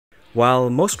While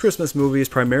most Christmas movies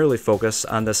primarily focus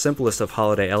on the simplest of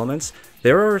holiday elements,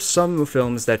 there are some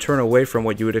films that turn away from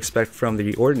what you would expect from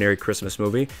the ordinary Christmas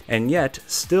movie, and yet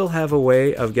still have a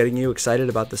way of getting you excited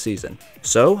about the season.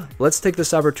 So, let's take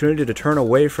this opportunity to turn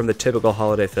away from the typical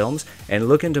holiday films and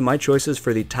look into my choices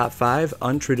for the top 5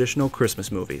 untraditional Christmas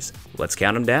movies. Let's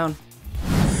count them down.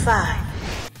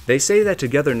 5. They say that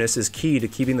togetherness is key to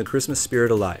keeping the Christmas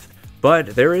spirit alive, but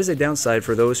there is a downside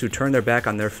for those who turn their back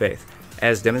on their faith,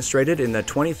 as demonstrated in the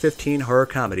 2015 horror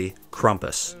comedy,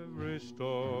 Krampus.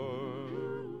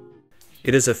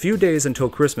 It is a few days until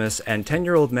Christmas, and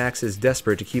 10-year-old Max is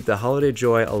desperate to keep the holiday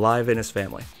joy alive in his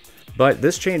family. But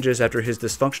this changes after his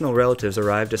dysfunctional relatives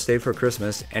arrive to stay for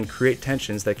Christmas and create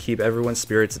tensions that keep everyone's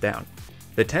spirits down.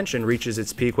 The tension reaches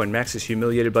its peak when Max is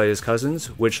humiliated by his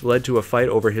cousins, which led to a fight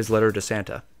over his letter to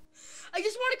Santa. I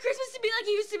just wanted Christmas to be like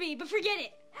it used to be, but forget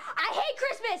it. I hate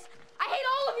Christmas! I hate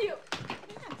all of you!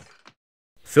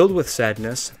 Filled with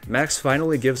sadness, Max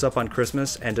finally gives up on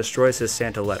Christmas and destroys his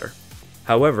Santa letter.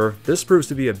 However, this proves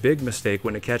to be a big mistake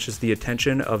when it catches the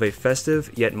attention of a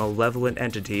festive yet malevolent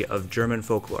entity of German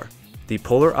folklore, the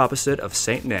polar opposite of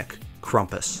Saint Nick,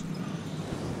 Krampus.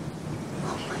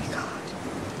 Oh my God.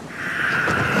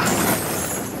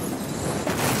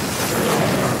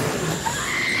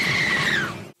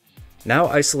 Now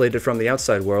isolated from the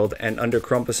outside world and under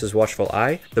Krampus's watchful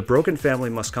eye, the broken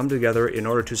family must come together in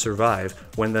order to survive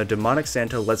when the demonic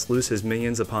Santa lets loose his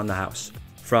minions upon the house.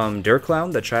 From Der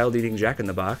Clown, the child-eating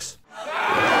Jack-in-the-Box,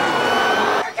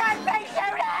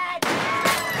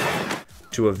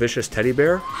 to a vicious teddy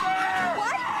bear,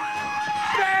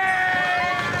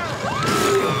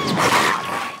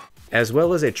 as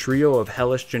well as a trio of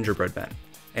hellish gingerbread men.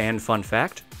 And fun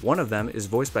fact, one of them is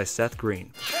voiced by Seth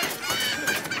Green.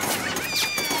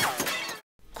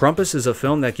 Krampus is a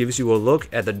film that gives you a look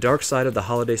at the dark side of the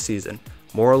holiday season.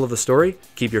 Moral of the story,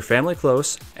 keep your family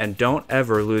close and don't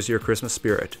ever lose your Christmas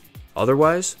spirit.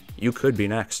 Otherwise, you could be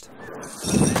next.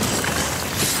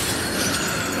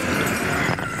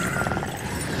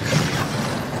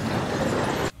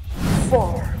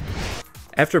 4.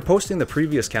 After posting the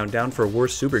previous countdown for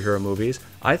worst superhero movies,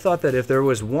 I thought that if there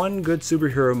was one good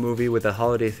superhero movie with a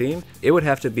holiday theme, it would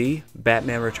have to be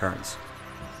Batman Returns.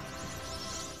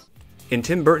 In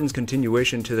Tim Burton's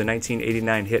continuation to the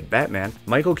 1989 hit Batman,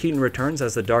 Michael Keaton returns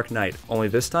as the Dark Knight, only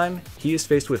this time, he is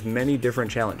faced with many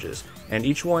different challenges, and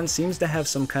each one seems to have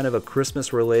some kind of a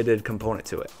Christmas-related component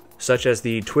to it, such as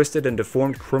the twisted and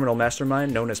deformed criminal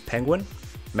mastermind known as Penguin,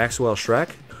 Maxwell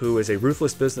Schreck, who is a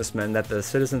ruthless businessman that the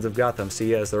citizens of Gotham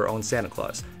see as their own Santa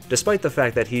Claus, despite the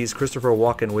fact that he's Christopher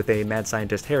Walken with a mad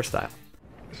scientist hairstyle.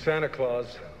 Santa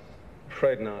Claus?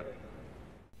 Afraid not.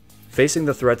 Facing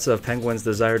the threats of Penguin's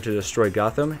desire to destroy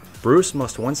Gotham, Bruce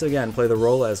must once again play the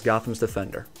role as Gotham's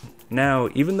defender. Now,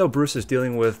 even though Bruce is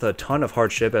dealing with a ton of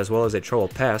hardship as well as a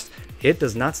troubled past, it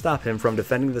does not stop him from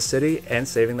defending the city and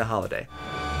saving the holiday.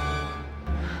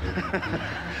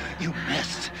 You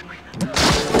missed.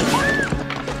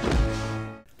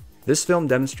 This film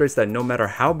demonstrates that no matter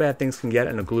how bad things can get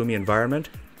in a gloomy environment,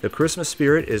 the Christmas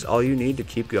spirit is all you need to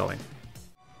keep going.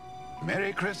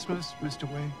 Merry Christmas, Mr.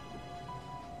 Wayne.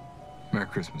 Merry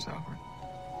Christmas, Alfred.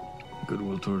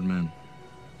 Goodwill toward men.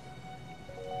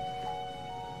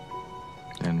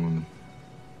 And women.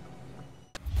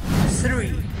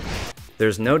 3.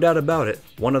 There's no doubt about it,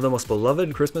 one of the most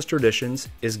beloved Christmas traditions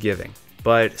is giving.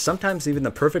 But sometimes even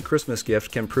the perfect Christmas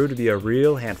gift can prove to be a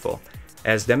real handful,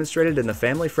 as demonstrated in the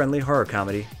family-friendly horror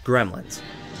comedy, Gremlins.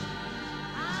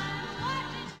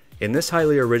 In this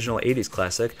highly original 80s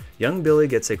classic, young Billy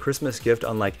gets a Christmas gift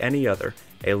unlike any other,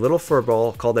 a little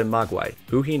furball called a Mogwai,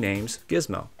 who he names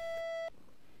Gizmo.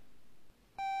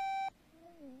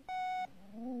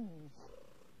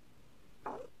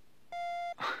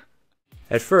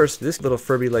 At first, this little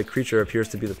Furby-like creature appears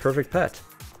to be the perfect pet.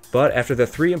 But after the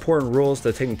 3 important rules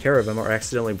to taking care of him are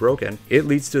accidentally broken, it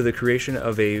leads to the creation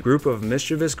of a group of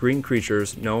mischievous green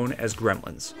creatures known as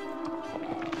Gremlins.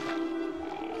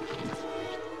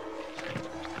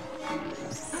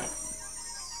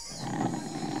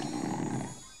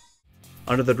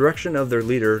 Under the direction of their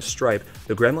leader, Stripe,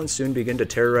 the Gremlins soon begin to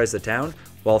terrorize the town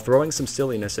while throwing some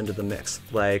silliness into the mix,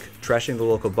 like trashing the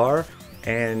local bar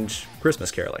and Christmas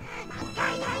caroling.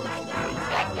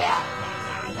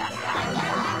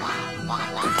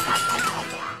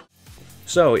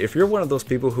 So, if you're one of those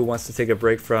people who wants to take a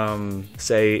break from,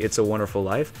 say, It's a Wonderful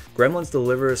Life, Gremlins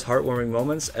delivers heartwarming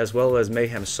moments as well as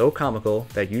mayhem so comical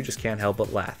that you just can't help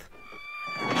but laugh.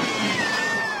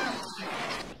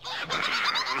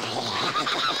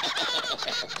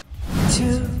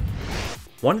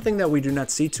 One thing that we do not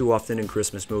see too often in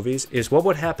Christmas movies is what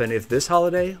would happen if this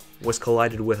holiday was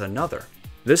collided with another.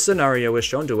 This scenario is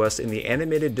shown to us in the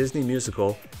animated Disney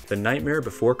musical, The Nightmare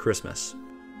Before Christmas.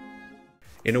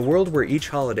 In a world where each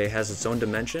holiday has its own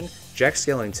dimension, Jack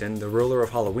Skellington, the ruler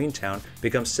of Halloween Town,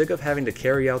 becomes sick of having to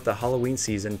carry out the Halloween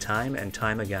season time and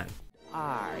time again.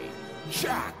 I,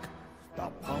 Jack, the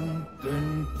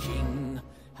Pumpkin King,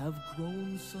 have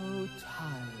grown so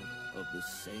tired of the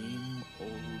same old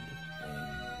thing.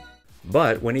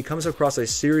 But when he comes across a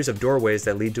series of doorways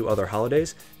that lead to other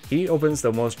holidays, he opens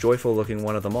the most joyful looking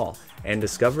one of them all, and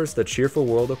discovers the cheerful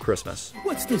world of Christmas.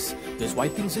 What's this? There's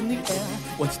white things in the air.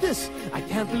 What's this? I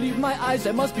can't believe my eyes.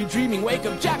 I must be dreaming. Wake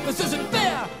up, Jack. This isn't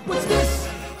fair. What's this?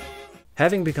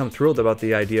 Having become thrilled about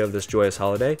the idea of this joyous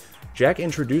holiday, Jack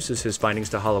introduces his findings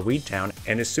to Halloween Town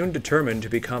and is soon determined to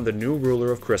become the new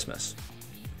ruler of Christmas.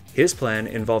 His plan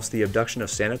involves the abduction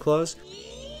of Santa Claus,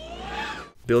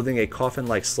 building a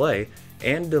coffin-like sleigh,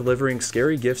 and delivering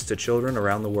scary gifts to children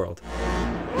around the world.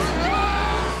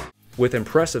 With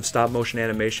impressive stop-motion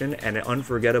animation and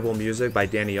unforgettable music by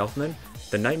Danny Elfman,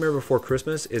 The Nightmare Before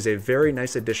Christmas is a very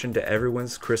nice addition to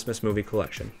everyone's Christmas movie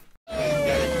collection.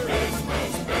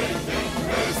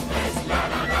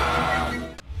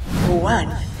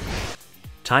 1.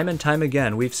 Time and time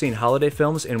again, we've seen holiday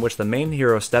films in which the main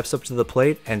hero steps up to the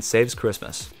plate and saves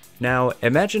Christmas. Now,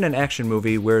 imagine an action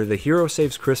movie where the hero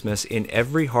saves Christmas in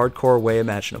every hardcore way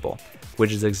imaginable,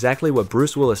 which is exactly what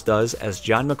Bruce Willis does as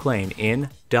John McClane in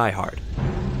Die Hard.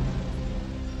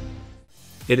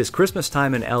 It is Christmas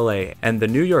time in LA, and the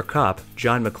New York cop,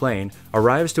 John McClane,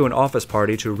 arrives to an office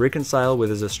party to reconcile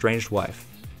with his estranged wife.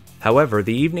 However,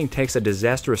 the evening takes a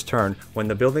disastrous turn when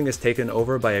the building is taken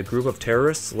over by a group of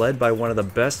terrorists led by one of the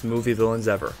best movie villains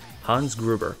ever, Hans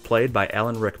Gruber, played by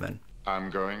Alan Rickman.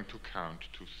 I'm going to count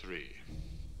to 3.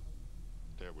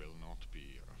 There will not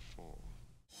be a 4.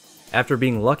 After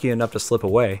being lucky enough to slip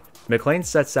away, McClane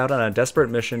sets out on a desperate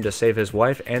mission to save his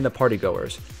wife and the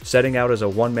partygoers. Setting out as a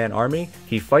one-man army,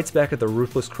 he fights back at the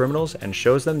ruthless criminals and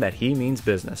shows them that he means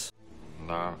business.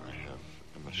 Now I have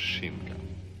a machine gun.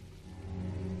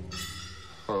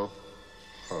 Ho,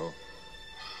 ho,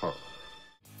 ho.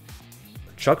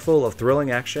 Chock full of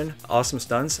thrilling action, awesome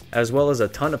stunts, as well as a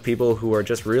ton of people who are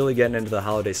just really getting into the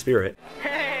holiday spirit.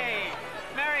 Hey!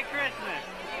 Merry Christmas!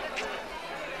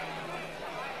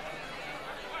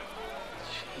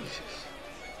 Jesus.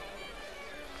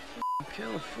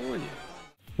 California.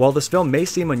 While this film may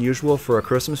seem unusual for a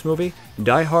Christmas movie,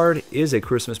 Die Hard is a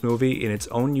Christmas movie in its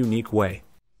own unique way.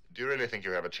 Do you really think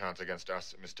you have a chance against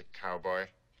us, Mr. Cowboy?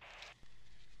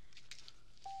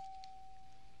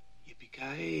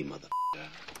 Yippee-ki-yay, motherfucker.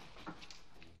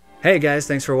 Hey guys,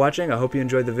 thanks for watching. I hope you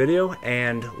enjoyed the video,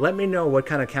 and let me know what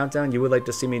kind of countdown you would like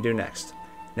to see me do next.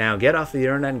 Now get off the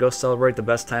internet and go celebrate the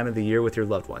best time of the year with your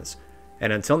loved ones.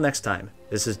 And until next time,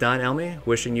 this is Don Elmi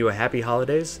wishing you a happy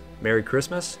holidays, Merry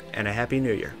Christmas, and a Happy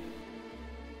New Year.